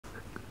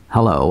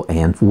Hello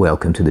and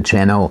welcome to the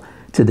channel.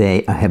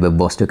 Today I have a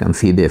Vostok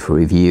Amphibia for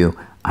review.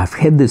 I've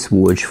had this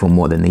watch for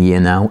more than a year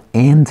now,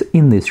 and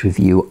in this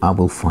review I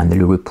will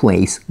finally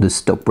replace the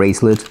stock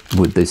bracelet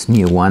with this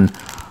new one.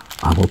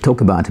 I will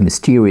talk about a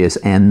mysterious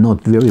and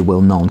not very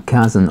well known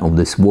cousin of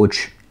this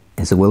watch,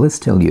 as well as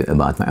tell you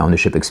about my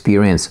ownership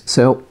experience.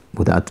 So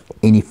without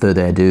any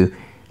further ado,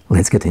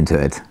 let's get into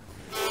it.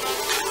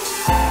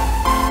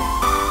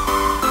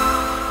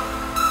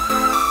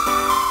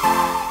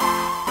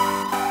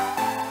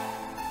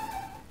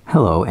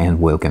 Hello and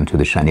welcome to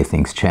the Shiny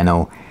Things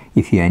channel.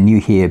 If you are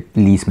new here,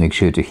 please make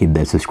sure to hit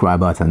that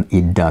subscribe button.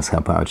 It does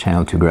help our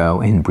channel to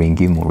grow and bring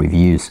you more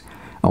reviews.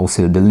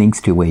 Also, the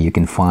links to where you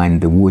can find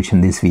the watch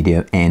in this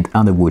video and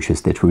other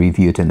watches that we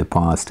reviewed in the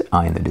past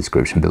are in the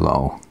description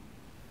below.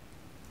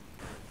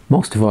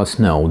 Most of us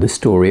know the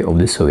story of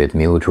the Soviet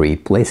military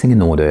placing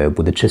an order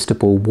with the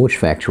Chestopol watch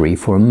factory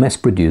for a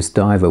mass-produced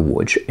diver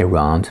watch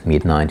around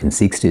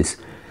mid-1960s.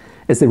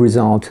 As a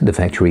result, the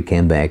factory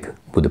came back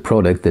with a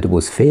product that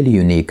was fairly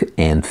unique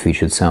and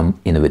featured some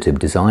innovative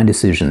design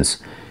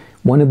decisions.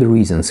 One of the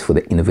reasons for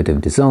the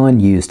innovative design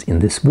used in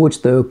this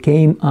watch, though,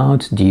 came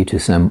out due to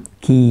some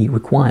key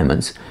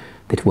requirements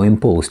that were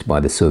imposed by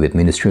the Soviet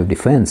Ministry of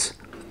Defense.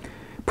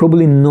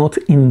 Probably not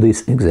in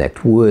these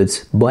exact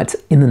words, but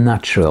in a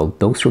nutshell,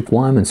 those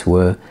requirements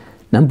were: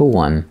 number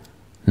one,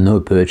 no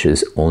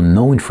purchase or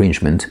no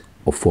infringement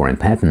of foreign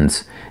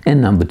patents, and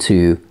number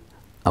two,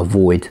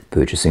 avoid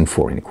purchasing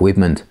foreign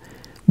equipment.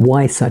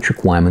 Why such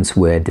requirements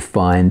were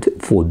defined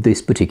for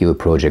this particular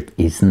project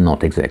is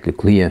not exactly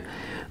clear.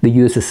 The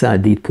USSR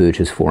did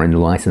purchase foreign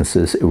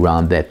licenses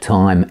around that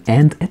time,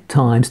 and at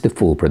times the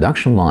full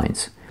production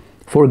lines.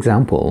 For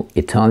example,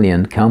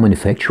 Italian car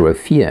manufacturer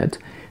Fiat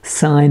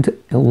signed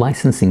a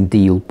licensing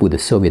deal with the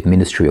Soviet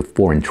Ministry of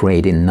Foreign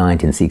Trade in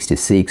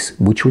 1966,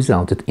 which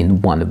resulted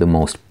in one of the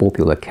most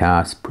popular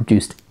cars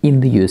produced in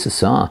the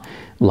USSR,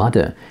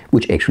 Lada,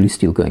 which actually is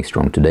still going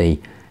strong today.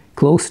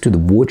 Close to the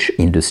watch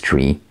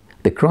industry,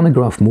 the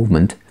chronograph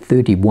movement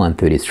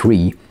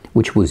 3133,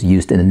 which was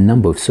used in a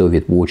number of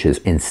Soviet watches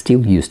and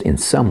still used in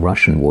some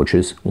Russian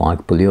watches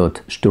like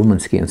Polyot,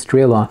 Shturmansky and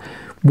Strela,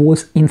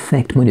 was in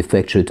fact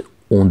manufactured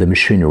on the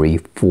machinery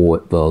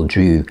for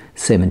Valjoux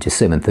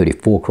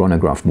 7734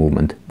 chronograph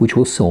movement, which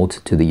was sold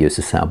to the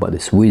USSR by the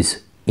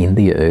Swiss in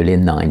the early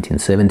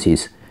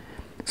 1970s.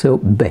 So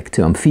back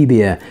to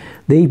Amphibia,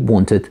 they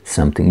wanted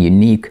something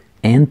unique,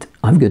 and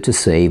I've got to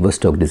say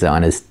Vostok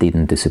designers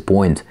didn't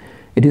disappoint.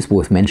 It is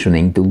worth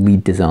mentioning the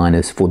lead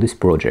designers for this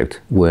project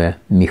were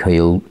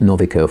Mikhail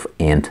Novikov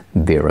and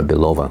Vera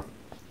Belova.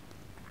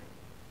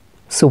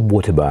 So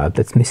what about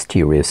that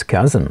mysterious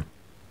cousin?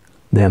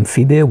 The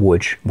Amphibia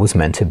watch was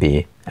meant to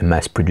be a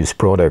mass-produced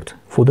product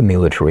for the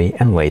military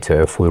and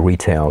later for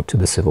retail to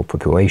the civil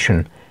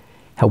population.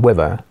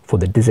 However, for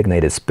the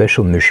designated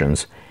special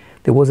missions,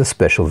 there was a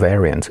special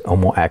variant, or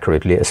more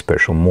accurately a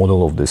special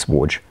model of this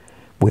watch,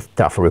 with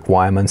tougher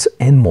requirements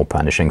and more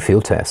punishing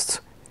field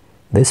tests.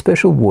 This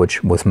special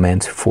watch was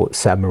meant for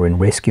submarine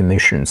rescue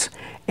missions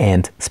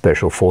and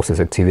special forces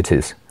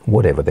activities,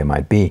 whatever they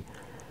might be.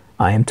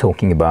 I am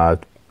talking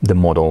about the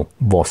model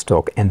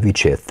Vostok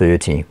Amphibia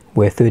 30,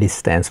 where 30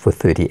 stands for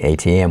 30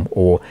 ATM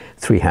or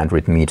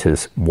 300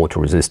 meters water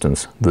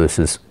resistance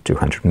versus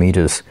 200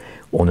 meters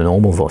on a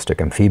normal Vostok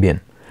Amphibian.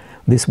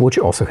 This watch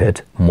also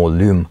had more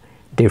lume,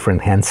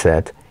 different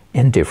handset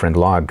and different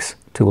lugs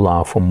to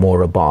allow for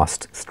more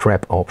robust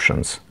strap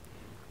options.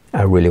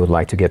 I really would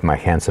like to get my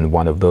hands on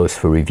one of those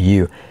for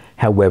review.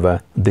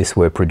 However, these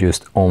were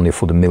produced only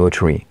for the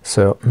military,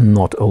 so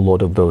not a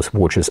lot of those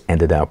watches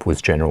ended up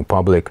with general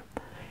public.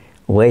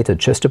 Later,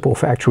 Chestopol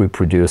factory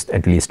produced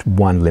at least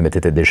one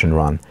limited edition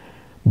run,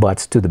 but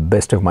to the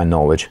best of my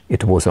knowledge,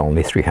 it was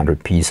only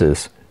 300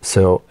 pieces,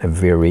 so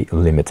very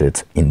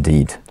limited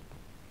indeed.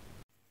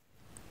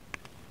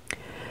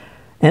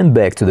 And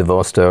back to the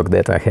Vostok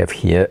that I have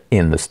here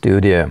in the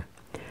studio.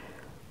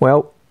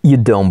 Well, you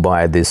don't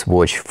buy this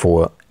watch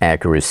for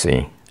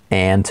accuracy,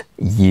 and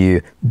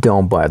you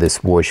don't buy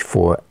this watch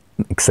for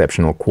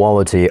exceptional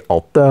quality,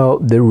 although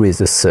there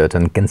is a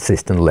certain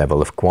consistent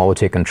level of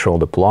quality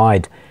control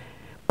applied.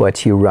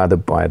 But you rather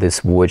buy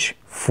this watch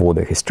for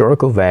the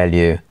historical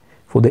value,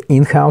 for the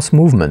in-house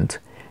movement,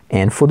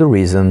 and for the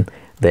reason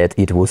that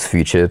it was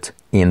featured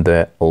in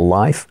the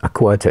Life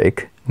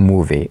Aquatic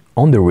movie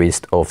on the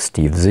wrist of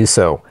Steve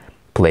Zissou,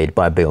 played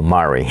by Bill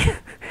Murray.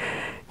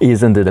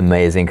 Isn't it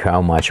amazing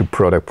how much a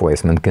product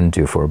placement can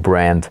do for a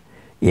brand?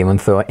 Even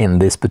though in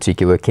this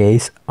particular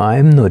case,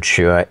 I'm not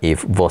sure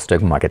if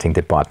Vostok marketing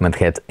department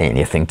had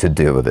anything to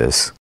do with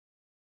this.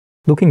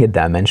 Looking at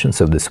dimensions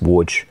of this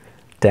watch,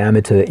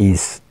 diameter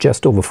is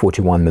just over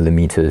 41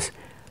 millimeters,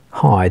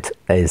 height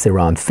is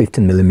around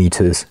 15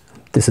 millimeters.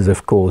 This is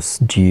of course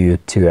due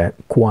to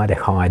quite a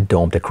high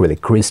domed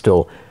acrylic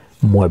crystal,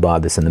 more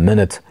about this in a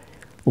minute.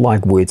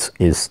 Leg width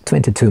is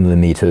 22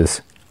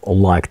 millimeters.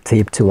 Like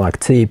tip to like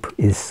tip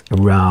is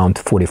around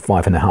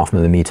 45.5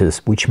 millimeters,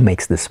 which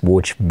makes this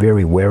watch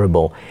very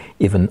wearable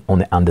even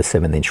on an under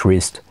 7-inch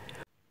wrist.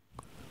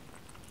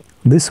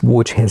 This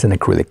watch has an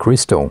acrylic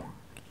crystal,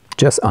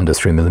 just under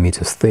 3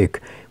 millimeters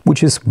thick,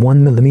 which is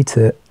 1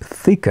 millimeter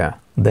thicker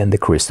than the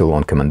crystal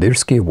on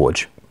Commandersky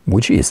watch,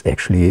 which is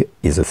actually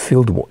a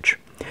field watch.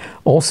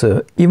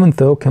 Also, even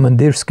though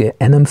Commandersky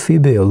and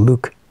Amphibia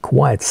look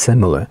quite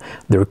similar,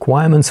 the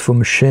requirements for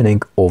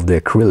machining of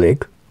the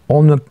acrylic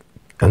on the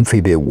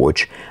Amphibia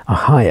watch are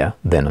higher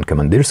than on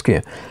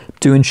Commandersky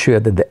to ensure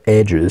that the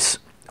edges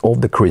of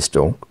the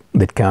crystal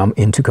that come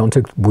into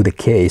contact with the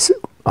case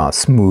are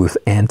smooth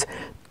and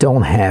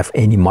don't have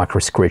any micro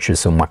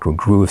scratches or micro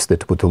grooves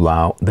that would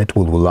allow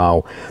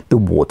the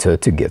water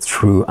to get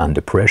through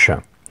under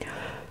pressure.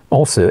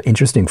 Also,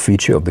 interesting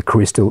feature of the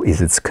crystal is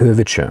its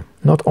curvature.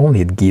 Not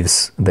only it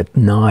gives that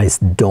nice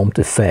domed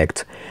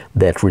effect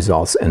that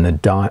results in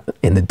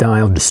a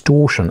dial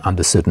distortion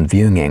under certain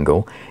viewing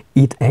angle,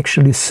 it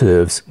actually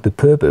serves the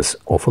purpose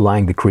of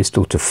allowing the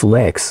crystal to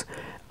flex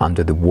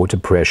under the water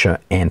pressure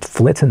and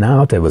flatten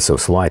out ever so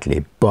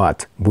slightly,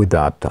 but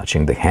without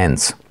touching the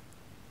hands.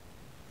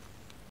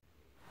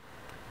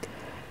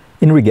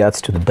 In regards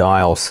to the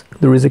dials,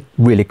 there is a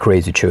really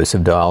crazy choice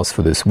of dials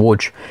for this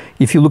watch.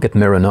 If you look at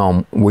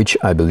Meronome, which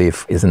I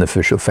believe is an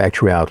official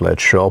factory outlet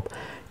shop,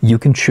 you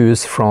can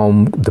choose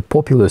from the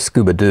popular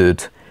Scuba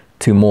Dude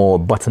to more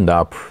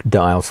buttoned-up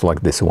dials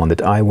like this one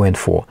that I went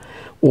for.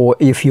 Or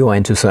if you're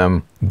into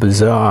some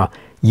bizarre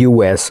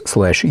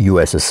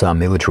US/USSR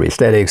military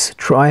aesthetics,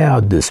 try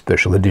out this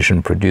special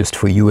edition produced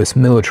for US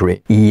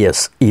military.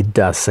 Yes, it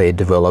does say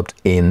developed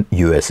in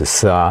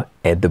USSR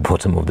at the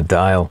bottom of the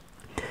dial.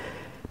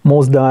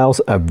 Most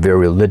dials are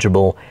very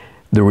legible.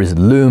 There is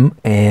lume,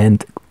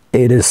 and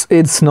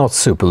it's not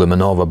super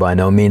luminova by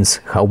no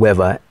means.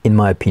 However, in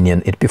my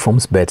opinion, it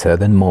performs better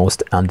than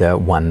most under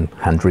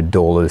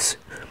 $100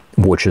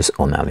 watches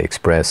on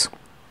AliExpress.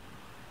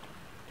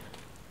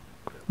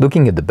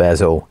 Looking at the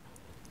bezel,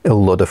 a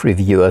lot of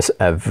reviewers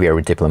are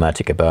very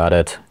diplomatic about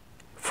it.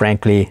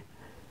 Frankly,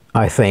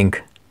 I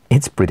think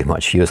it's pretty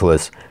much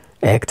useless.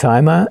 Egg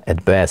timer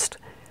at best.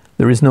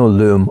 There is no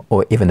lume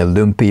or even a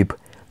lume peep.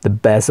 The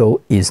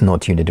bezel is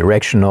not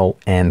unidirectional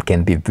and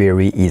can be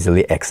very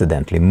easily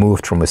accidentally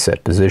moved from a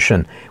set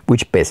position,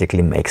 which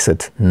basically makes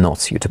it not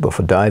suitable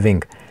for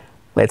diving.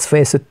 Let's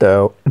face it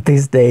though,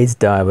 these days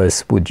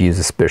divers would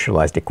use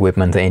specialized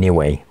equipment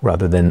anyway,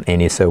 rather than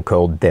any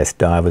so-called desk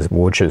divers'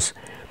 watches.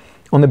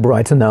 On a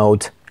brighter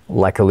note,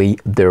 luckily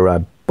there are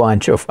a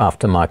bunch of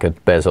aftermarket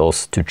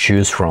bezels to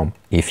choose from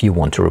if you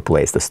want to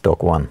replace the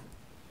stock one.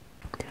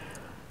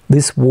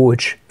 This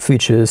watch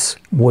features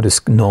what is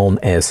known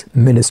as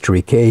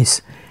ministry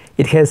case.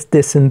 It has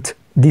decent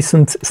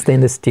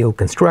stainless steel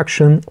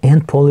construction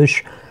and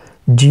polish.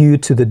 Due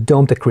to the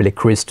domed acrylic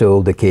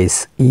crystal, the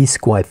case is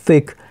quite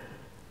thick.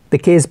 The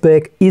case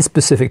back is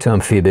specific to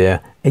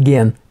Amphibia.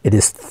 Again, it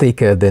is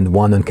thicker than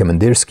one on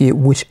Commandersky,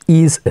 which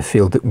is a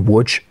field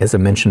watch, as I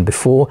mentioned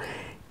before,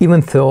 even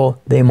though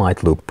they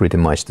might look pretty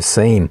much the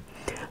same.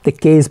 The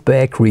case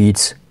back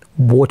reads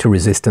water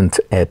resistant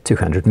at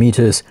 200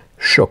 meters,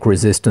 shock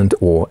resistant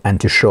or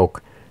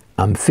anti-shock,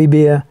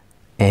 Amphibia,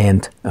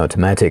 and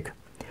automatic.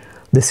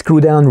 The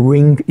screw-down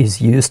ring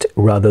is used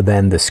rather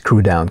than the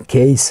screw-down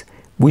case,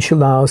 which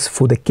allows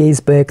for the case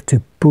back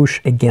to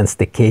push against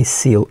the case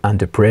seal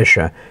under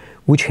pressure,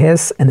 which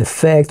has an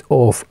effect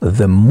of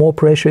the more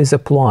pressure is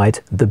applied,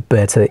 the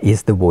better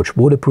is the watch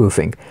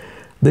waterproofing.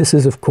 This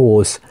is, of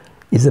course,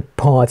 a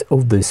part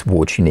of this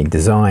watch unique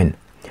design.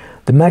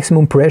 The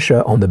maximum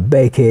pressure on the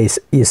back case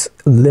is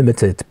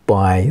limited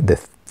by the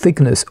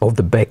thickness of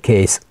the back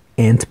case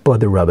and by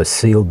the rubber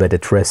seal that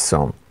it rests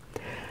on.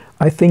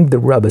 I think the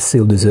rubber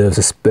seal deserves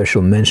a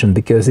special mention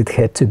because it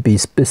had to be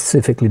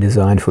specifically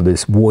designed for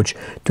this watch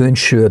to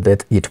ensure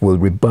that it will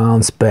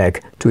rebound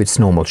back to its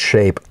normal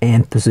shape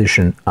and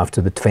position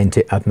after the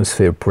 20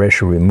 atmosphere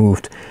pressure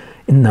removed,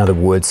 in other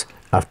words,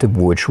 after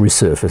watch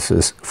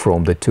resurfaces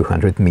from the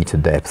 200-meter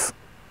depth.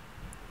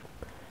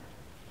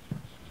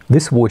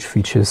 This watch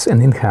features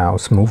an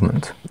in-house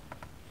movement.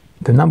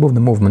 The number of the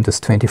movement is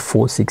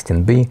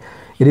 2416B.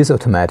 It is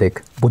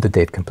automatic with a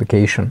date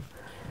complication.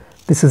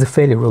 This is a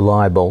fairly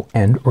reliable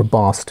and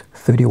robust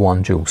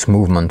 31 joules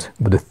movement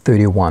with a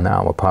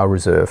 31-hour power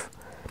reserve.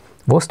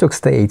 Vostok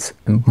states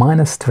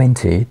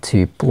 -20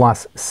 to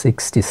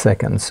 +60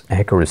 seconds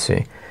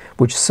accuracy,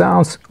 which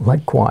sounds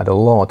like quite a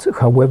lot.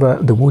 However,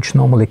 the watch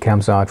normally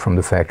comes out from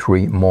the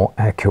factory more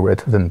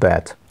accurate than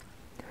that.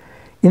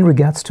 In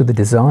regards to the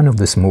design of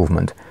this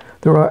movement,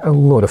 there are a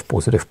lot of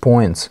positive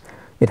points.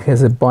 It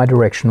has a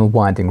bidirectional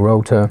winding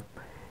rotor.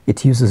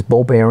 It uses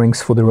ball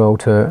bearings for the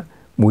rotor,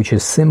 which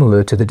is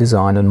similar to the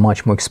design on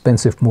much more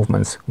expensive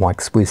movements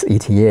like Swiss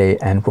ETA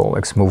and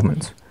Rolex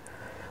movements.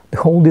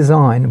 The whole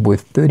design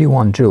with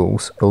 31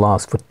 joules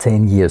allows for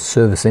 10-year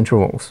service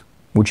intervals,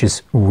 which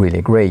is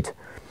really great.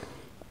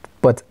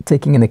 But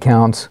taking into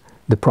account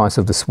the price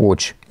of this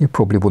watch, you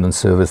probably wouldn't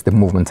service the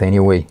movement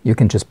anyway. You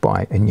can just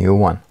buy a new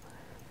one.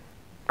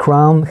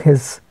 Crown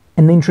has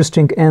an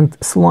interesting and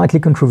slightly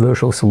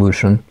controversial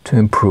solution to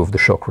improve the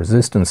shock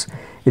resistance.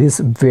 It is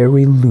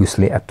very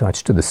loosely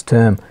attached to the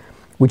stern,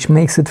 which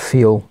makes it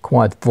feel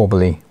quite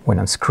wobbly when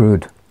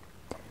unscrewed.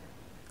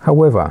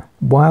 However,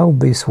 while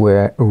these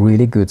were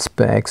really good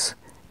specs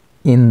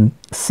in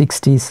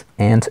 60s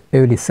and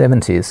early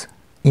 70s,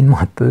 in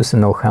my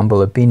personal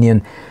humble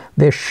opinion,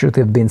 there should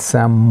have been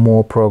some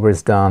more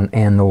progress done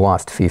in the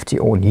last 50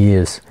 odd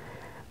years.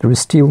 There is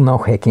still no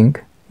hacking,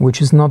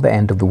 which is not the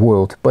end of the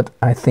world, but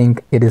I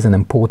think it is an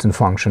important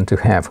function to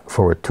have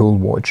for a tool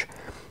watch.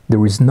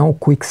 There is no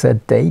quick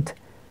set date.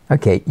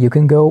 Okay, you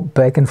can go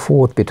back and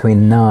forth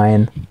between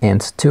 9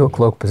 and 2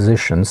 o'clock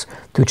positions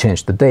to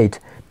change the date,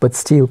 but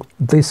still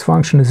this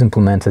function is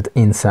implemented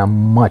in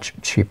some much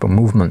cheaper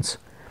movements.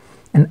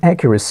 An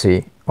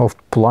accuracy of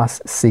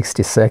plus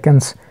 60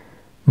 seconds,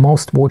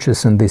 most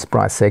watches in this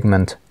price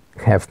segment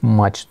have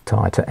much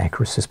tighter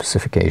accuracy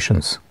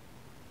specifications.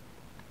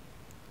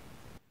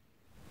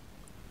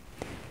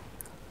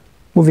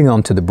 Moving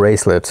on to the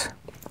bracelet.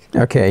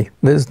 Okay,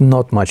 there's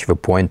not much of a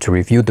point to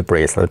review the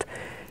bracelet.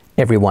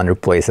 Everyone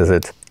replaces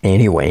it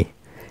anyway.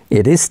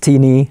 It is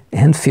teeny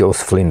and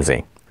feels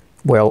flimsy.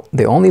 Well,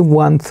 the only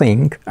one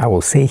thing I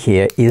will say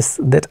here is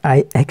that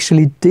I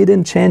actually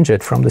didn't change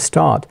it from the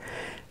start.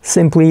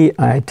 Simply,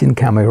 I didn't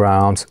come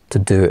around to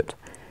do it.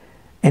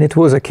 And it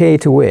was okay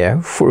to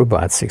wear for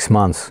about 6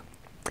 months.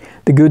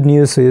 The good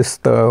news is,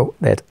 though,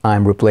 that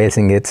I'm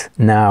replacing it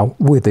now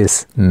with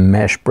this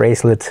mesh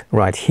bracelet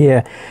right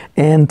here,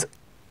 and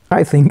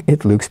I think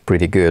it looks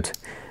pretty good.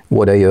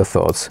 What are your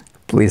thoughts?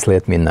 Please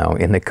let me know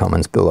in the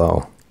comments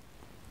below.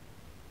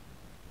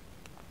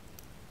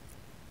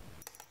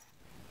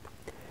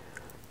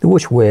 The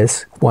watch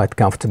wears quite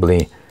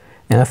comfortably,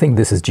 and I think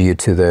this is due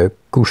to the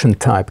cushion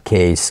type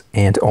case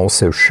and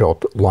also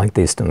short light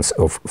distance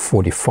of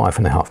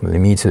 45.5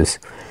 millimeters,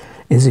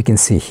 as you can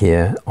see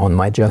here on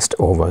my just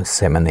over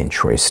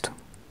 7-inch wrist.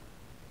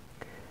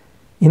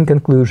 In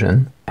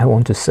conclusion, I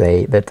want to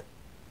say that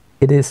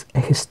it is a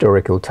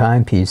historical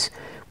timepiece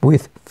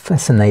with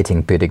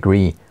fascinating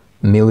pedigree,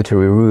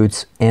 military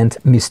roots and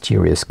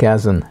mysterious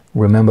cousin.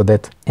 Remember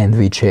that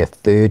NVJ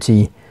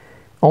 30.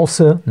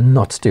 Also,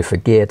 not to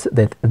forget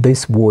that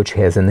this watch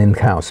has an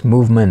in-house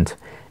movement,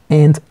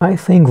 and I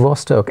think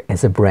Vostok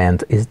as a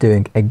brand is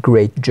doing a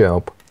great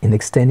job in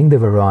extending the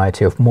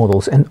variety of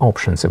models and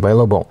options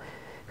available.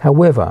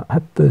 However, I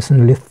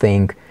personally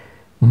think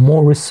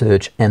more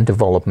research and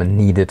development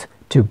needed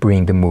to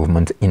bring the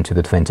movement into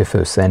the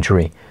 21st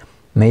century.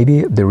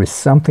 Maybe there is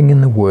something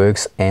in the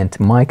works and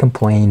my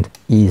complaint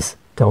is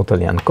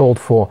totally uncalled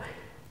for,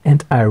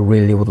 and I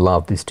really would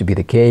love this to be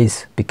the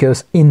case,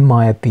 because in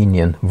my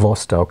opinion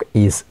Vostok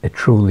is a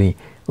truly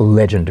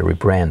legendary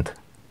brand.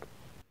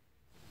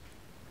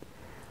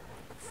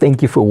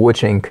 Thank you for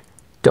watching.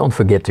 Don't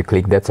forget to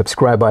click that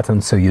subscribe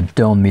button so you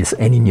don't miss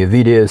any new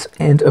videos,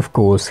 and of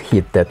course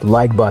hit that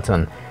like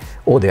button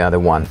or the other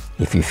one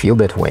if you feel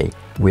that way.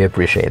 We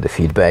appreciate the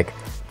feedback.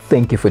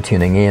 Thank you for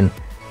tuning in.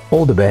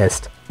 All the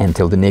best.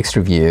 Until the next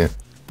review.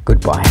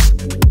 Goodbye.